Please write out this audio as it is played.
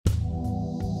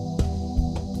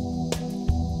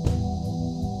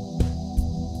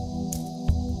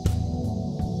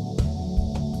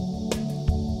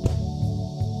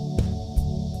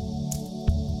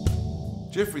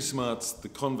Geoffrey Smart's The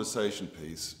Conversation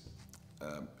piece,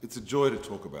 it's a joy to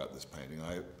talk about this painting.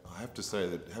 I have to say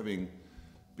that having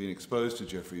been exposed to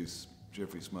Geoffrey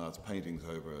Smart's paintings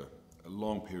over a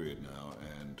long period now,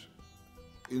 and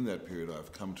in that period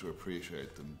I've come to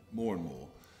appreciate them more and more,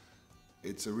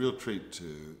 it's a real treat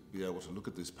to be able to look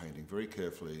at this painting very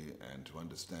carefully and to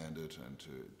understand it and to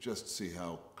just see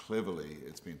how cleverly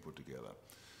it's been put together.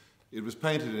 It was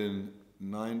painted in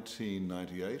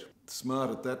 1998. Smart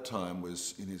at that time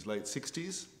was in his late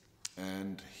 60s,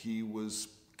 and he was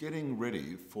getting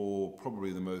ready for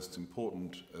probably the most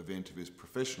important event of his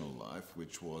professional life,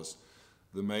 which was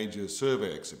the major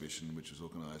survey exhibition which was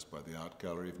organised by the Art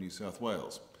Gallery of New South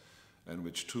Wales, and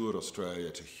which toured Australia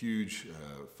to huge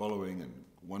following and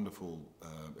wonderful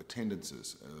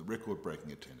attendances,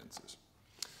 record-breaking attendances.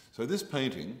 So this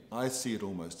painting, I see it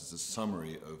almost as a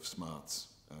summary of Smart's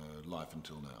life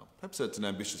until now. Perhaps that's an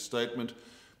ambitious statement,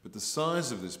 but the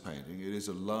size of this painting, it is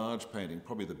a large painting,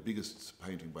 probably the biggest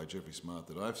painting by Geoffrey Smart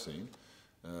that I've seen,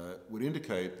 would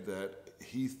indicate that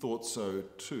he thought so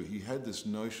too. He had this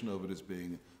notion of it as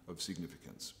being of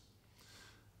significance.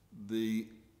 The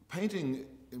painting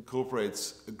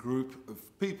incorporates a group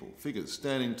of people, figures,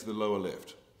 standing to the lower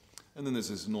left. And then there's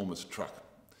this enormous truck.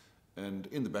 And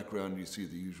in the background you see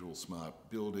the usual Smart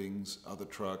buildings, other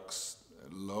trucks,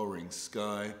 lowering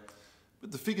sky.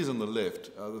 But the figures on the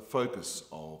left are the focus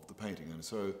of the painting. And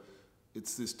so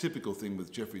it's this typical thing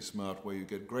with Geoffrey Smart where you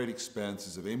get great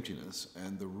expanses of emptiness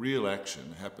and the real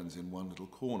action happens in one little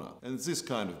corner. And it's this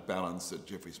kind of balance that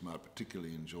Geoffrey Smart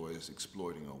particularly enjoys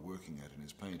exploiting or working at in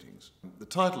his paintings. The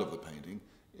title of the painting,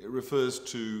 it refers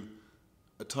to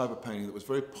a type of painting that was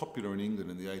very popular in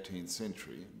England in the 18th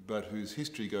century, but whose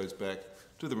history goes back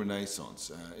to the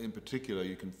Renaissance. In particular,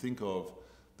 you can think of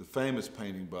the famous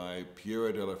painting by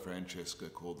Piero della Francesca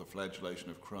called The Flagellation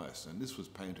of Christ. And this was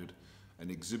painted and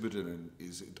exhibited and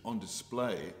is on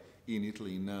display in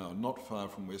Italy now, not far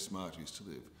from where Smart used to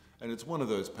live. And it's one of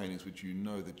those paintings which you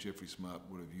know that Geoffrey Smart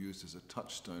would have used as a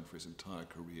touchstone for his entire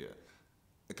career.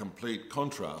 A complete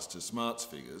contrast to Smart's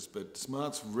figures, but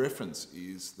Smart's reference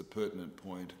is the pertinent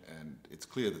point, and it's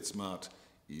clear that Smart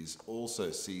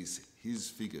also sees his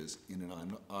figures in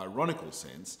an ironical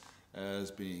sense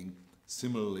as being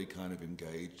similarly kind of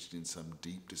engaged in some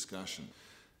deep discussion.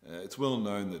 It's well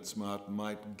known that Smart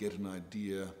might get an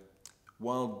idea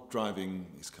while driving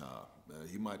his car.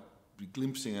 He might be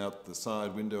glimpsing out the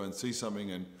side window and see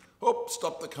something and, oh,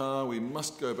 stop the car, we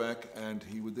must go back, and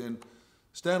he would then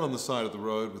stand on the side of the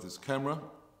road with his camera,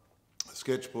 a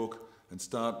sketchbook, and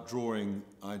start drawing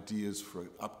ideas for an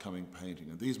upcoming painting.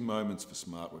 And these moments for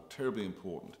Smart were terribly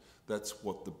important. That's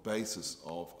what the basis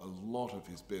of a lot of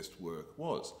his best work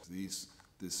was. This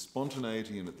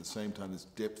spontaneity and at the same time this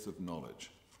depth of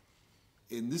knowledge.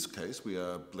 In this case, we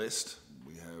are blessed.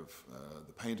 We have,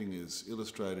 the painting is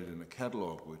illustrated in a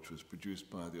catalogue which was produced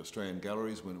by the Australian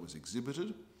galleries when it was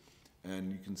exhibited.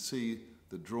 And you can see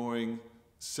the drawing,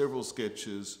 several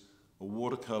sketches, a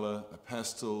watercolour, a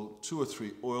pastel, 2 or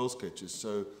 3 oil sketches.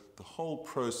 So the whole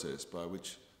process by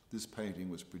which this painting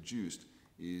was produced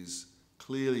is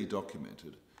clearly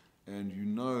documented. And you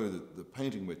know that the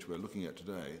painting which we're looking at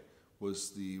today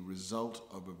was the result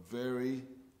of a very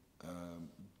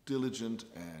diligent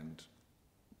and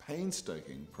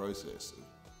painstaking process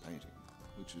of painting,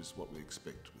 which is what we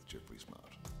expect with Geoffrey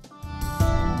Smart.